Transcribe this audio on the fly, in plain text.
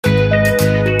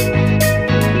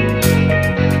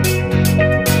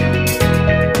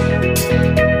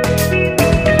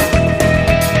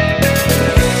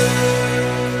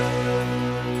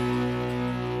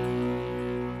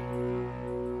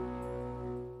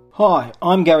Hi,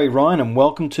 I'm Gary Ryan and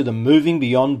welcome to the Moving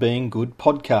Beyond Being Good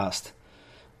podcast.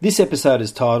 This episode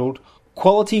is titled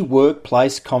Quality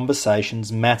Workplace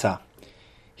Conversations Matter.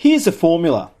 Here's a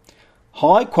formula.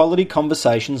 High quality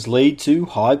conversations lead to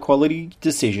high quality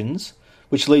decisions,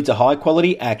 which lead to high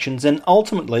quality actions and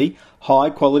ultimately high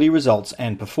quality results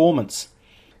and performance.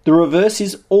 The reverse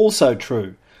is also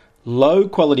true. Low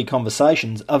quality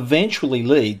conversations eventually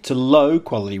lead to low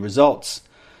quality results.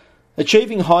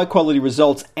 Achieving high quality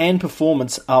results and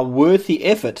performance are worth the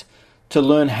effort to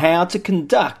learn how to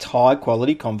conduct high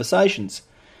quality conversations.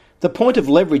 The point of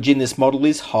leverage in this model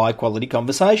is high quality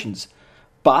conversations.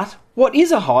 But what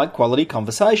is a high quality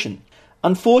conversation?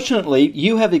 Unfortunately,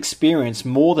 you have experienced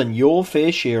more than your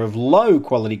fair share of low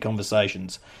quality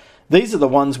conversations. These are the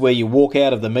ones where you walk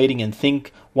out of the meeting and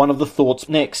think one of the thoughts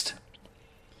next.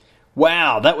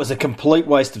 Wow, that was a complete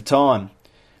waste of time.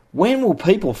 When will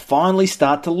people finally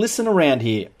start to listen around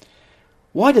here?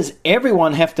 Why does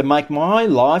everyone have to make my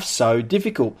life so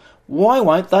difficult? Why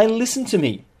won't they listen to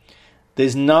me?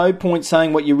 There's no point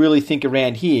saying what you really think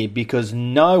around here because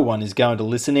no one is going to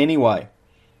listen anyway.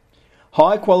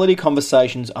 High quality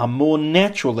conversations are more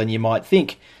natural than you might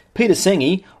think. Peter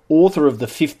Senge, author of The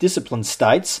Fifth Discipline,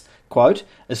 states, quote,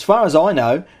 "As far as I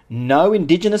know, no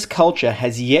indigenous culture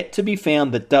has yet to be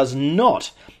found that does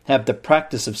not have the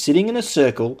practice of sitting in a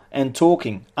circle and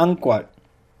talking," unquote.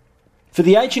 For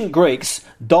the ancient Greeks,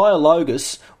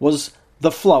 dialogus was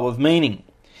the flow of meaning.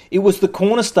 It was the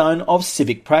cornerstone of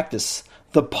civic practice.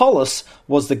 The polis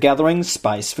was the gathering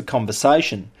space for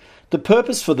conversation. The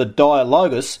purpose for the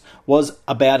dialogus was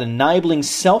about enabling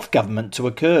self-government to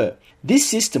occur. This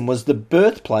system was the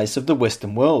birthplace of the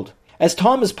Western world. As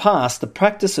time has passed, the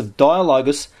practice of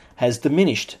dialogus has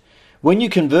diminished. When you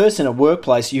converse in a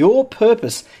workplace, your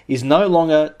purpose is no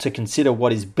longer to consider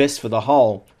what is best for the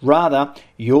whole. Rather,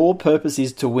 your purpose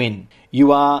is to win.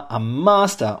 You are a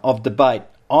master of debate.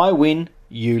 I win,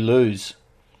 you lose.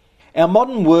 Our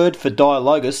modern word for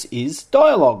dialogus is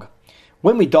dialogue.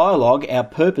 When we dialogue, our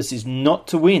purpose is not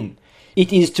to win.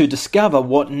 It is to discover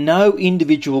what no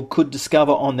individual could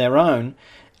discover on their own,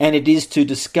 and it is to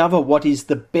discover what is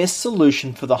the best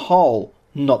solution for the whole,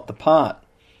 not the part.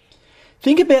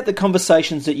 Think about the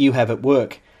conversations that you have at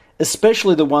work,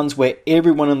 especially the ones where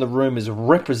everyone in the room is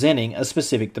representing a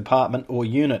specific department or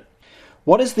unit.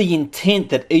 What is the intent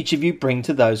that each of you bring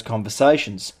to those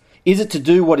conversations? Is it to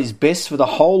do what is best for the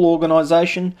whole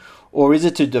organisation, or is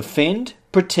it to defend,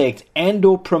 protect and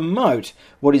or promote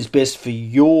what is best for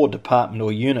your department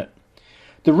or unit?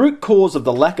 The root cause of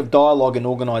the lack of dialogue in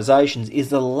organisations is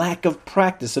the lack of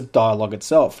practice of dialogue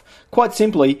itself. Quite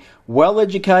simply,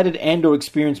 well-educated and or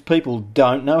experienced people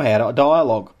don't know how to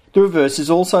dialogue. The reverse is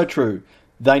also true.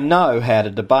 They know how to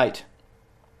debate.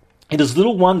 It is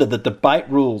little wonder that debate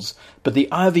rules, but the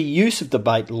overuse of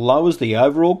debate lowers the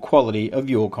overall quality of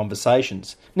your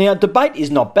conversations. Now, debate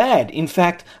is not bad. In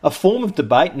fact, a form of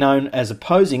debate known as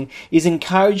opposing is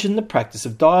encouraged in the practice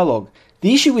of dialogue.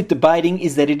 The issue with debating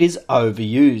is that it is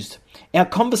overused. Our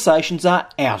conversations are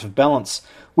out of balance.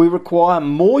 We require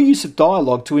more use of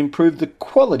dialogue to improve the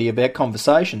quality of our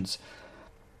conversations.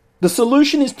 The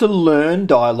solution is to learn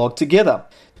dialogue together.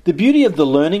 The beauty of the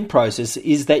learning process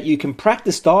is that you can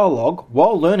practice dialogue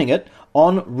while learning it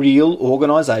on real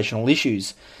organisational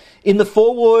issues. In the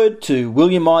foreword to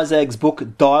William Isaac's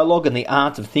book Dialogue and the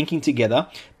Art of Thinking Together,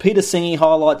 Peter Senge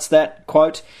highlights that,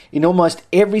 quote, "In almost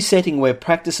every setting where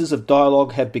practices of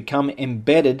dialogue have become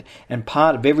embedded and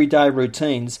part of everyday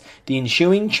routines, the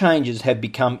ensuing changes have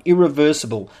become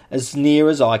irreversible as near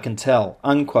as I can tell,"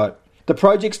 unquote. The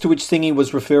projects to which Senge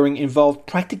was referring involved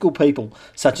practical people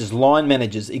such as line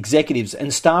managers, executives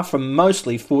and staff from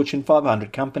mostly Fortune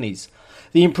 500 companies.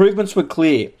 The improvements were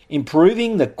clear.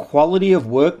 Improving the quality of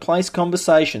workplace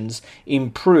conversations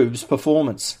improves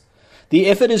performance. The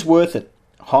effort is worth it.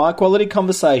 High quality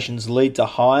conversations lead to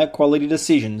higher quality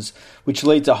decisions, which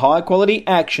lead to high quality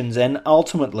actions and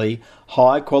ultimately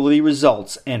high quality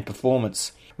results and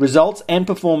performance. Results and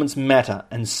performance matter,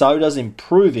 and so does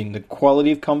improving the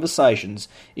quality of conversations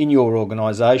in your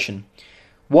organisation.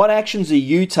 What actions are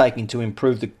you taking to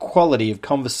improve the quality of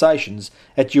conversations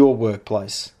at your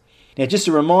workplace? Now, just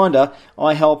a reminder,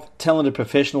 I help talented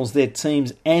professionals, their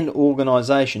teams and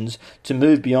organisations to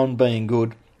move beyond being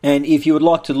good. And if you would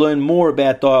like to learn more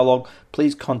about dialogue,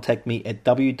 please contact me at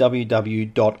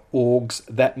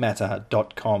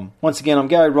www.orgsthatmatter.com. Once again, I'm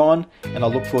Gary Ryan, and I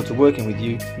look forward to working with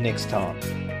you next time.